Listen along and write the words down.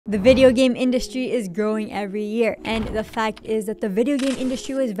The video game industry is growing every year, and the fact is that the video game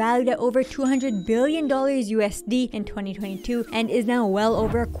industry was valued at over $200 billion USD in 2022 and is now well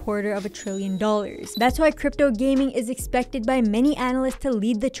over $250 billion. That's why crypto gaming is expected by many analysts to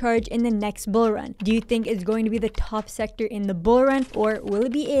lead the charge in the next bull run. Do you think it's going to be the top sector in the bull run, or will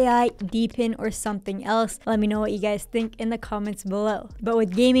it be AI, DePIN, or something else? Let me know what you guys think in the comments below. But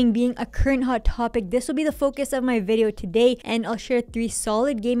with gaming being a current hot topic, this will be the focus of my video today, and I'll share 3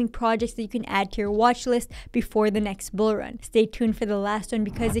 solid gaming projects that you can add to your watch list before the next bull run. Stay tuned for the last one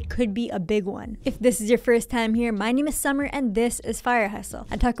because it could be a big one. If this is your first time here, my name is Summer and this is Fire Hustle.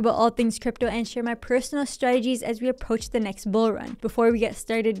 I talk about all things crypto and share my personal strategies as we approach the next bull run. Before we get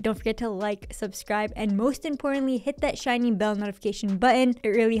started, don't forget to like, subscribe, and most importantly, hit that shiny bell notification button. It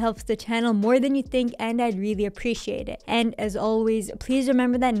really helps the channel more than you think, and I'd really appreciate it. And as always, please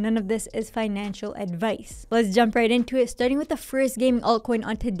remember that none of this is financial advice. Let's jump right into it, starting with the first gaming altcoin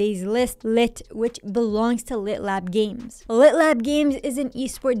on today's list, Lit, which belongs to LitLab Games. LitLab Games is an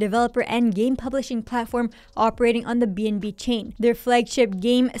esport developer and game publishing platform operating on the BNB chain. Their flagship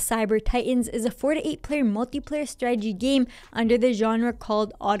game, Cyber Titans, is a 4 to 8 player multiplayer strategy game under the genre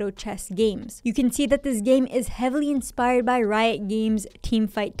called auto chess games. You can see that this game is heavily inspired by Riot Games'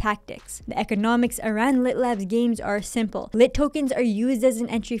 teamfight tactics. The economics around LitLab's games are simple. Lit tokens are used as an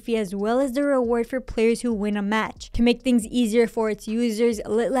entry fee as well as the reward for players who win a match. To make things easier for its users,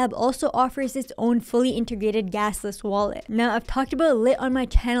 LitLab also offers its own fully integrated gasless wallet. Now, I've talked about Lit on my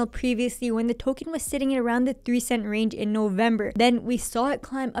channel previously when the token was sitting at around the 3-cent range in November. Then we saw it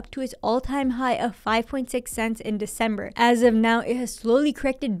climb up to its all-time high of 5.6 cents in December. As of now, it has slowly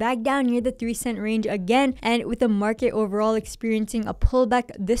corrected back down near the 3-cent range again, and with the market overall experiencing a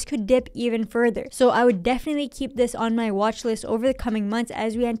pullback, this could dip even further. So I would definitely keep this on my watch list over the coming months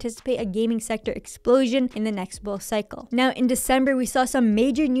as we anticipate a gaming sector explosion in the next bull cycle. Now, in December, we saw some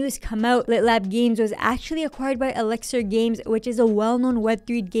major news come out. LitLab Games was actually acquired by Elixir Games, which is a well-known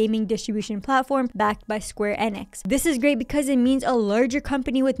Web3 gaming distribution platform backed by Square Enix. This is great because it means a larger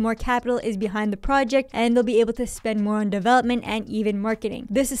company with more capital is behind the project, and they'll be able to spend more on development and even marketing.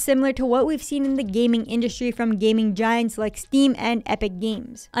 This is similar to what we've seen in the gaming industry from gaming giants like Steam and Epic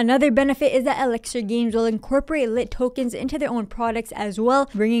Games. Another benefit is that Elixir Games will incorporate Lit tokens into their own products as well,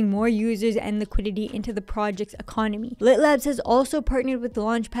 bringing more users and liquidity into the project's economy. LitLabs has also partnered with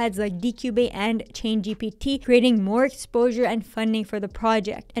launchpads like DQBay and ChainGPT, creating more exposure and funding for the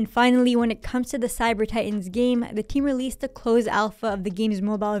project. And finally, when it comes to the Cyber Titans game, the team released the closed alpha of the game's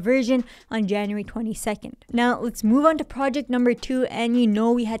mobile version on January 22nd. Now, let's move on to project number 2, and you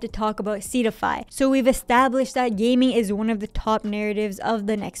know we had to talk about Seedify. So we've established that gaming is one of the top narratives of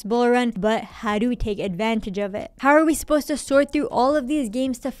the next bull run, but how do we take advantage of it? How are we supposed to sort through all of these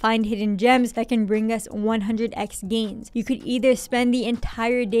games to find hidden gems that can bring us 100x gains? You could either spend the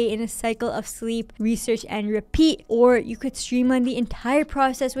entire day in a cycle of sleep, research, and repeat, or you could streamline the entire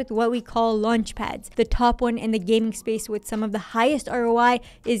process with what we call launchpads. The top one in the gaming space with some of the highest ROI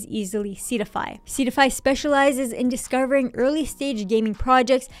is easily Seedify. Seedify specializes in discovering early stage gaming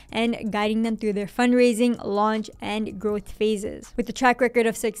projects and guiding them through their fundraising, launch, and growth phases. With the track record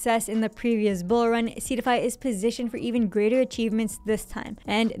of success in the previous bull run, Seedify is positioned for even greater achievements this time,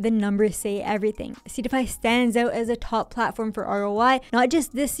 and the numbers say everything. Seedify stands out as a top platform for ROI, not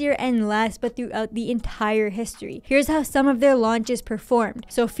just this year and last, but throughout the entire history. Here's how some of their launches performed.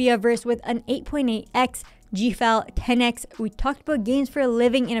 Sophiaverse with an 8.8x, GFAL 10x. We talked about games for a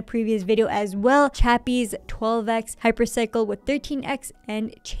living in a previous video as well. Chappie's 12x, Hypercycle with 13x,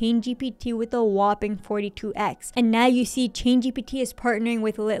 and ChainGPT with a whopping 42x. And now you see ChainGPT is partnering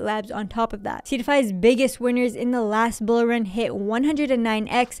with LitLabs on top of that. Seedify's biggest winners in the last bull run hit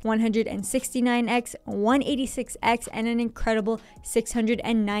 109x, 169x, 186x, and an incredible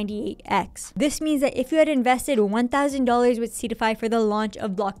 698x. This means that if you had invested $1,000 with Seedify for the launch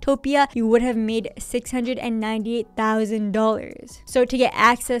of Blocktopia, you would have made $698,000. So to get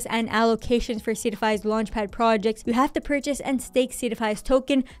access and allocations for Seedify's launchpad projects, you have to purchase and stake Seedify's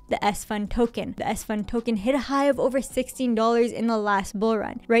token, the S-Fund token. The S-Fund token hit a high of over $16 in the last bull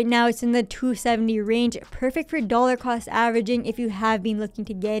run. Right now, it's in the $270 range, perfect for dollar cost averaging if you have been looking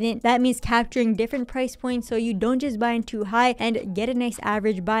to get in. That means capturing different price points so you don't just buy in too high and get a nice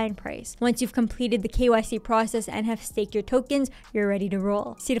average buy-in price. Once you've completed the KYC process and have staked your tokens, you're ready to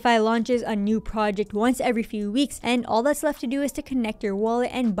roll. Seedify launches a new project once every every few weeks, and all that's left to do is to connect your wallet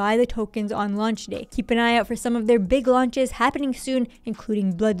and buy the tokens on launch day. Keep an eye out for some of their big launches happening soon,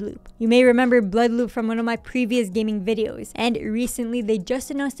 including Bloodloop. You may remember Bloodloop from one of my previous gaming videos, and recently they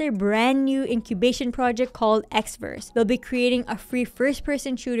just announced their brand new incubation project called Xverse. They'll be creating a free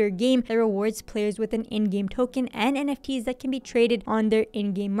first-person shooter game that rewards players with an in-game token and NFTs that can be traded on their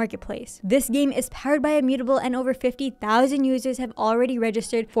in-game marketplace. This game is powered by Immutable, and over 50,000 users have already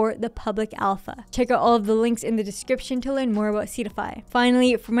registered for the public alpha. Check out all of the links in the description to learn more about Seedify.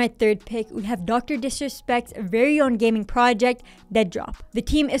 Finally, for my third pick, we have Dr. Disrespect's very own gaming project, Deaddrop. The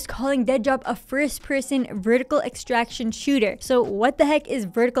team is calling Deaddrop a first-person vertical extraction shooter. So what the heck is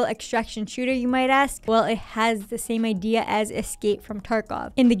vertical extraction shooter, you might ask? Well, it has the same idea as Escape from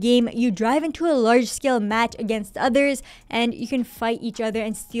Tarkov. In the game, you drive into a large-scale match against others, and you can fight each other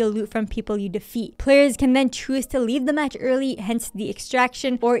and steal loot from people you defeat. Players can then choose to leave the match early, hence the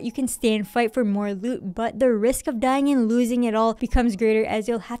extraction, or you can stay and fight for more loot, but the risk of dying and losing it all becomes greater as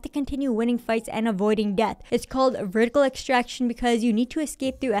you'll have to continue winning fights and avoiding death. It's called vertical extraction because you need to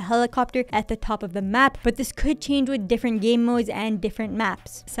escape through a helicopter at the top of the map, but this could change with different game modes and different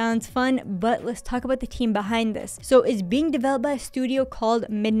maps. Sounds fun, but let's talk about the team behind this. So it's being developed by a studio called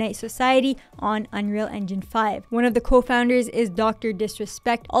Midnight Society on Unreal Engine 5. One of the co-founders is Dr.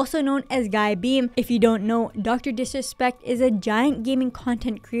 Disrespect, also known as Guy Beam. If you don't know, Dr. Disrespect is a giant gaming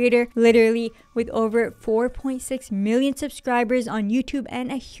content creator, literally, with over 4.6 million subscribers on YouTube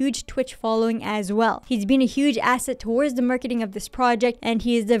and a huge Twitch following as well. He's been a huge asset towards the marketing of this project, and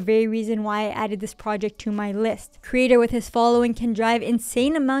he is the very reason why I added this project to my list. Creator with his following can drive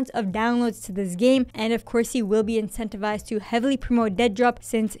insane amounts of downloads to this game, and of course he will be incentivized to heavily promote Deaddrop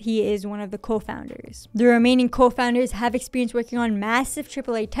since he is one of the co-founders. The remaining co-founders have experience working on massive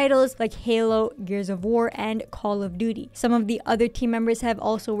AAA titles like Halo, Gears of War, and Call of Duty. Some of the other team members have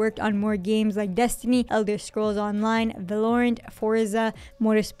also worked on more games like Destiny, Elder Scrolls Online, Valorant, Forza,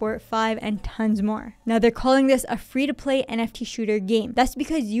 Motorsport 5, and tons more. Now they're calling this a free-to-play NFT shooter game. That's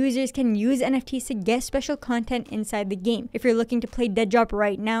because users can use NFTs to get special content inside the game. If you're looking to play Deaddrop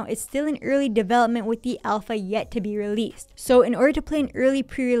right now, it's still in early development with the alpha yet to be released. So in order to play an early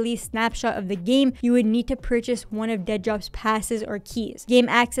pre-release snapshot of the game, you would need to purchase one of Deaddrop's passes or keys. Game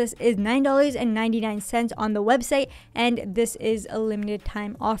access is $9.99 on the website, and this is a limited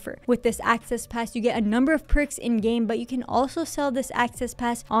time offer. With this access pass, you get a number of perks in game, but you can also sell this access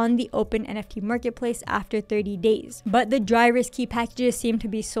pass on the open NFT marketplace after 30 days. But the dry risk key packages seem to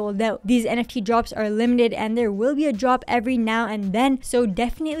be sold out. These NFT drops are limited, and there will be a drop every now and then, so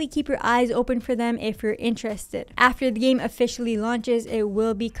definitely keep your eyes open for them if you're interested. After the game officially launches, it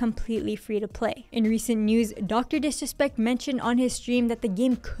will be completely free to play. In recent news, Dr. Disrespect mentioned on his stream that the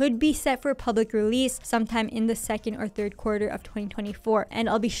game could be set for public release sometime in the second or third quarter of 2024, and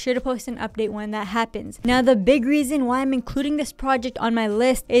I'll be sure to post an update when that happens. Now, the big reason why I'm including this project on my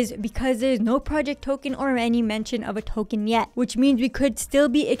list is because there's no project token or any mention of a token yet, which means we could still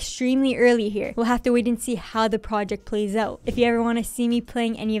be extremely early here. We'll have to wait and see how the project plays out. If you ever want to see me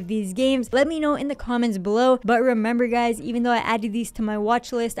playing any of these games, let me know in the comments below. But remember guys, even though I added these to my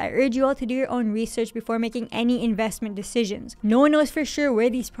watch list, I urge you all to do your own research before making any investment decisions. No one knows for sure where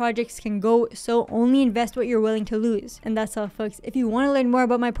these projects can go, so only invest what you're willing to lose. And that's all folks. If you want to learn more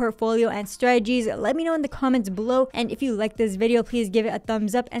about my portfolio and strategies, let me know in the comments below, and if you like this video, please give it a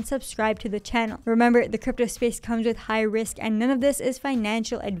thumbs up and subscribe to the channel. Remember, the crypto space comes with high risk, and none of this is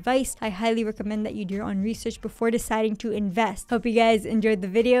financial advice. I highly recommend that you do your own research before deciding to invest. Hope you guys enjoyed the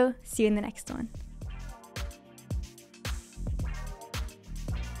video. See you in the next one.